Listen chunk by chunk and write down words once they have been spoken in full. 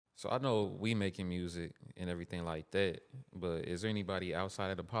So I know we making music and everything like that, but is there anybody outside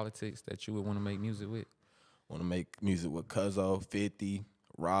of the politics that you would want to make music with? Want to make music with Cuzzo, 50,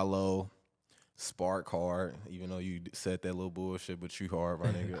 Rollo, Spark Hard. Even though you said that little bullshit, but you hard, my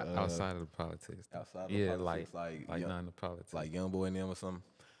nigga. Outside of the politics, though. Outside of the Yeah, politics, like not in the politics. like Young Boy and them or something.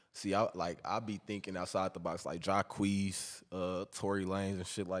 See, I be thinking outside the box, like Jacquees, Tory Lanez and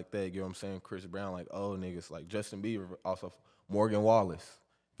shit like that. You know what I'm saying? Chris Brown, like old niggas, like Justin Bieber, also Morgan Wallace.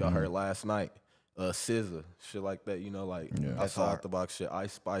 If y'all heard last night, SZA, shit like that. You know, like outside the box shit,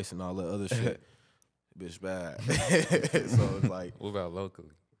 Ice Spice and all that other shit. Bitch bad. So it's like What about locally?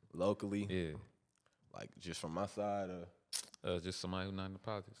 locally, Yeah, like just from my side, just somebody who's not in the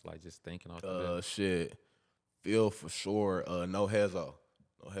politics, like just thinking off the bat. shit, Phil for sure. No Hezo.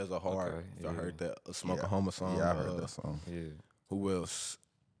 No Hezo hard. Okay, If y'all yeah. heard that Smoke a Homer song. Yeah, I heard that song. Yeah, Who else?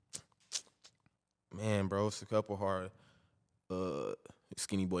 Man, bro, it's a couple hard.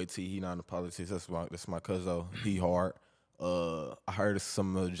 Skinny Boy T, he not in the politics. That's my cousin. He hard. I heard of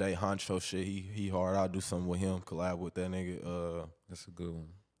some of Jay Honcho shit. He hard. I'll do something with him. Collab with that nigga. that's a good one.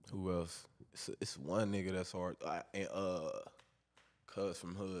 Who else? It's one nigga that's hard. Cuz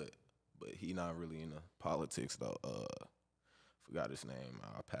from Hood, but he not really in the politics though. Forgot his name.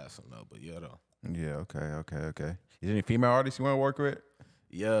 I'll pass him though. But yeah though. Yeah, okay. Is there any female artists you want to work with?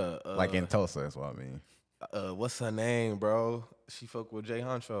 Yeah. Like in Tulsa, that's what I mean. What's her name, bro? She fuck with Jay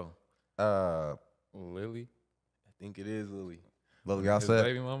Honcho. Lily, I think it is Lily. Lily, y'all his set?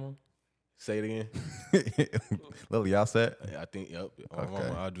 baby mama. Say it again. Lily, y'all set? Yeah, I think yep. Okay.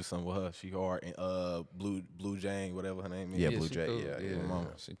 I'll do something with her. She hard and Blue Jane, whatever her name is. Yeah, Blue she Jay, cool. yeah,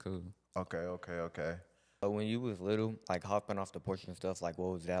 mama. She cool. Okay. But when you was little, like hopping off the porch and stuff, like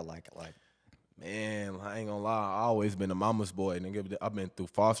what was that like? Like Man, I ain't gonna lie. I always been a mama's boy, nigga. I've been through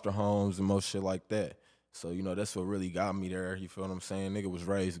foster homes and most shit like that. So, you know, that's what really got me there. You feel what I'm saying? Nigga was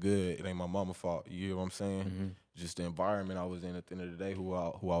raised good. It ain't my mama's fault. You hear what I'm saying? Just the environment I was in at the end of the day, who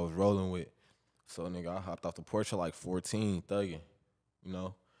I was rolling with. So, nigga, I hopped off the porch at like 14, thugging. You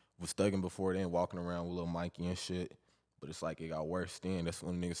know? Was thugging before then, walking around with little Mikey and shit. But it's like it got worse then. That's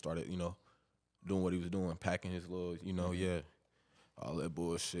when the nigga started, you know, doing what he was doing, packing his little, you know, yeah. All that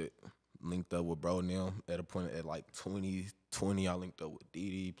bullshit. Linked up with bro and them at a point at like 2020. I linked up with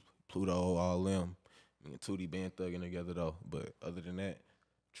Didi, Pluto, all them. Me and Tootie been thugging together though. But other than that,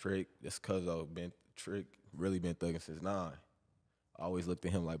 Trick, that's cuz Trick really been thugging since 9. I always looked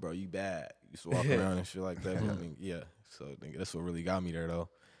at him like, bro, you bad. You used to walk around and shit like that. But I mean, yeah. So nigga, that's what really got me there though.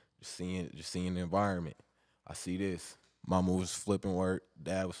 Just seeing the environment. I see this. Mama was flipping work,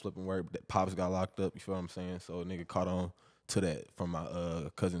 dad was flipping work, pops got locked up, you feel what I'm saying? So a nigga caught on to that from my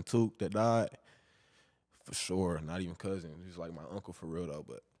cousin Took that died. For sure. Not even cousin. He's like my uncle for real though,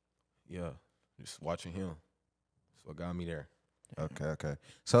 but yeah. Just watching him. That's what got me there. Okay.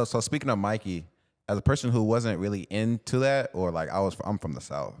 So speaking of Mikey, as a person who wasn't really into that, or like I'm from the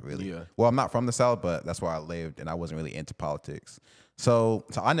South, really. Yeah. Well, I'm not from the South, but that's where I lived, and I wasn't really into politics. So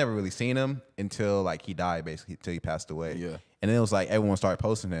I never really seen him until like he died, basically, until he passed away. Yeah. And then it was like everyone started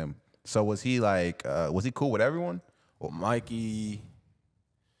posting him. So was he like, was he cool with everyone? Well, Mikey,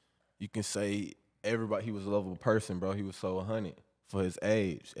 you can say everybody, he was a lovable person, bro. He was so 100 for his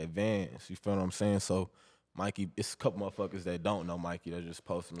age, advanced. You feel what I'm saying? So Mikey, it's a couple motherfuckers that don't know Mikey that just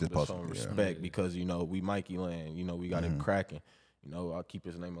posting him, just showing respect because, you know, we Mikey land. You know, we got him cracking. You know, I'll keep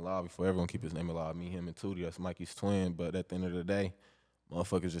his name alive before everyone keep his name alive. Me, him, and Tootie, that's Mikey's twin. But at the end of the day,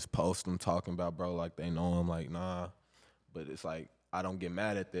 motherfuckers just post him talking about bro like they know him, like nah. But it's like I don't get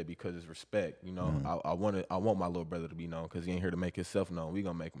mad at that because it's respect. You know, I want my little brother to be known because he ain't here to make himself known. We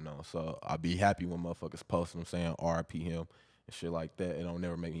gonna make him known. So I'll be happy when motherfuckers post him saying R.I.P. him and shit like that. It don't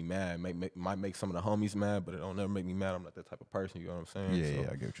never make me mad. Might make some of the homies mad, but it don't never make me mad. I'm not that type of person. You know what I'm saying? Yeah,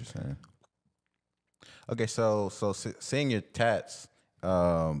 I get what you're saying. Okay, so seeing your tats, what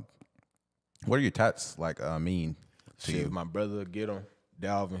are your tats like mean to Shit, you? my brother, get him,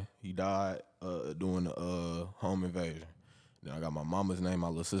 Dalvin, he died doing the home invasion. Then I got my mama's name, my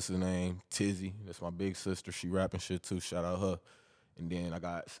little sister's name, Tizzy. That's my big sister. She rapping shit too. Shout out her. And then I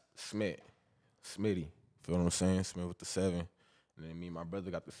got Smitty. Feel what I'm saying? Smith with the 7. And then me and my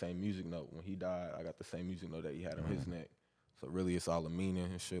brother got the same music note. When he died, I got the same music note that he had on his neck. So really, it's all a meaning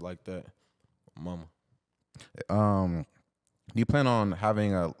and shit like that. Mama. Do you plan on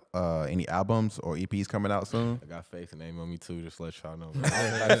having any albums or EPs coming out soon? I got faith in name on me too. Just let y'all know.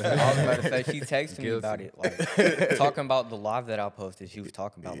 I was about to say, she texted me about it, like talking about the live that I posted. She was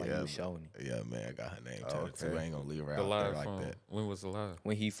talking about like you was showing it Yeah, man, I got her name tatted too. I ain't gonna leave her The out live there like from that. when was the live?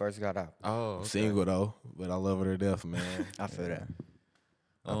 when he first got out. Oh, I'm single though, but I love her to death, man. I feel that.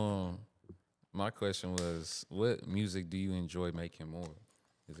 My question was, what music do you enjoy making more?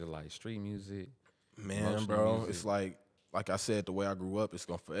 Is it like street music? Man, Emotional bro, music? it's like I said, the way I grew up, it's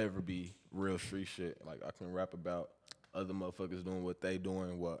gonna forever be real street shit. Like I can rap about other motherfuckers doing what they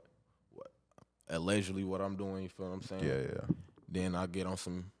doing, what allegedly what I'm doing. You feel what I'm saying? Yeah. Then I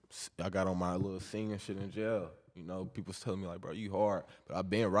got on my little singing shit in jail. You know, people's telling me like, bro, you hard, but I've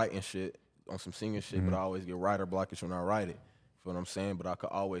been writing shit on some singing shit, but I always get writer blockage when I write it. Feel what I'm saying? But I could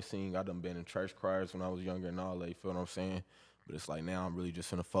always sing. I done been in church choirs when I was younger and all that. You feel what I'm saying? But it's like now I'm really just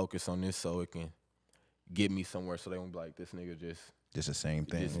gonna focus on this so it can get me somewhere, so they won't be like, this nigga just the same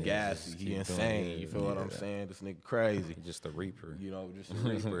thing. just gassy. He insane. You feel what I'm saying? This nigga crazy. Just a reaper. You know, just a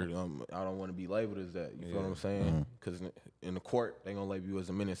reaper. I don't want to be labeled as that. You feel what I'm saying? Because in the court, they gonna label you as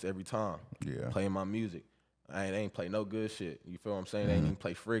a menace every time. Yeah. Playing my music. They ain't play no good shit. You feel what I'm saying? They ain't even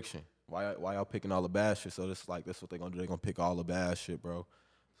play friction. Why y'all picking all the bad shit? So that's what they gonna do. They gonna pick all the bad shit, bro.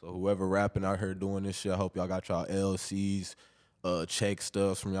 So whoever rapping out here doing this shit, I hope y'all got y'all LCs, check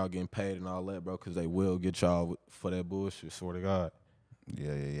stubs from y'all getting paid and all that, bro, because they will get y'all for that bullshit, swear to God.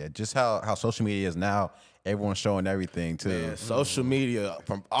 Yeah. Just how social media is now, everyone's showing everything too. Man, social media,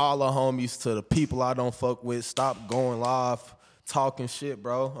 from all the homies to the people I don't fuck with, stop going live, talking shit,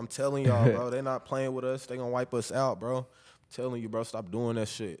 bro. I'm telling y'all, bro, they not playing with us. They gonna wipe us out, bro. I'm telling you, bro, stop doing that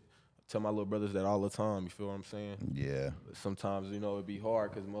shit. I tell my little brothers that all the time, you feel what I'm saying? Yeah. But sometimes, you know, it be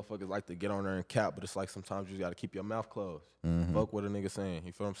hard because motherfuckers like to get on there and cap, but it's like sometimes you just gotta keep your mouth closed. Fuck what a nigga saying.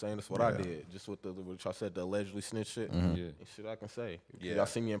 You feel what I'm saying? That's what I did. Just with what y'all said, the allegedly snitch shit. Yeah. And shit I can say. If y'all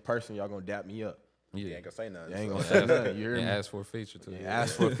see me in person, y'all gonna dap me up. Yeah. Ain't gonna say nothing. You ain't gonna say nothing. You hear And me? ask for a feature too.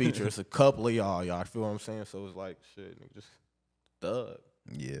 Ask for a feature. It's a couple of y'all. You feel what I'm saying? So it's like, shit, nigga, just thug.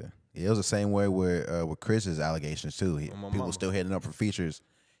 Yeah. It was the same way with Chris's allegations too. my People mama. still hitting up for features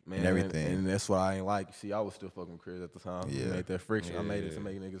and everything. And that's what I ain't like. See, I was still fucking with Chris at the time. Yeah. We made that friction. I made it Yeah. to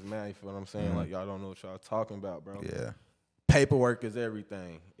make niggas mad. You feel what I'm saying? Like, y'all don't know what y'all talking about, bro. Yeah. Paperwork is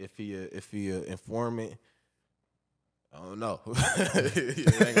everything. If he a informant, I don't know. He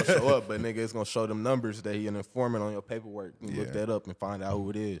ain't gonna show up, but nigga, it's gonna show them numbers that he an informant on your paperwork. You look that up and find out who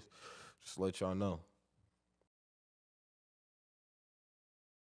it is. Just let y'all know.